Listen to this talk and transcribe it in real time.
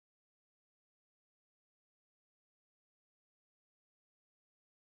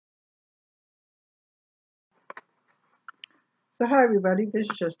So hi everybody, this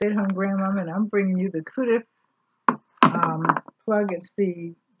is your stay-at-home grandmom, and I'm bringing you the KuDiff plug. It's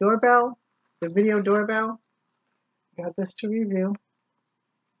the doorbell, the video doorbell. Got this to review.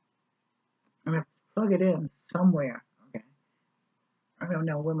 I'm going to plug it in somewhere. Okay. I don't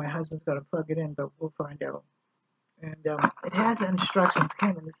know where my husband's going to plug it in, but we'll find out. And it has instructions. It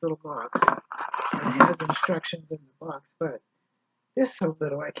came in this little box. And it has instructions in the box, but there's so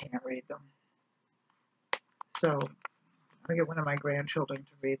little I can't read them. So I'll get one of my grandchildren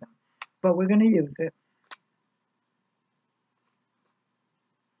to read them. But we're going to use it.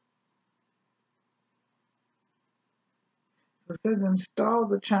 So it says install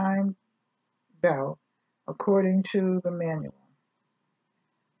the chime bell according to the manual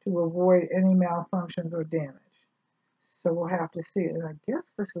to avoid any malfunctions or damage. So we'll have to see it. And I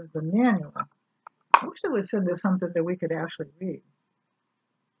guess this is the manual. I wish it would send us something that we could actually read.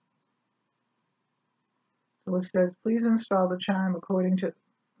 So it says, please install the chime according to...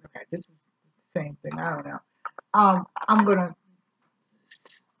 Okay, this is the same thing. I don't know. I'm going to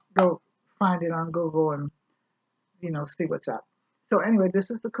go find it on Google and, see what's up. So anyway, this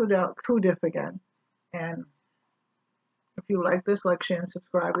is the KuDiff again. And if you like this, like, share, and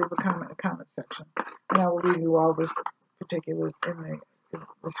subscribe, leave a comment in the comment section. And I will leave you all the particulars in the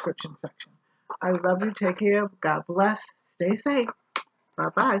description section. I love you. Take care. God bless. Stay safe.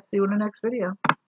 Bye-bye. See you in the next video.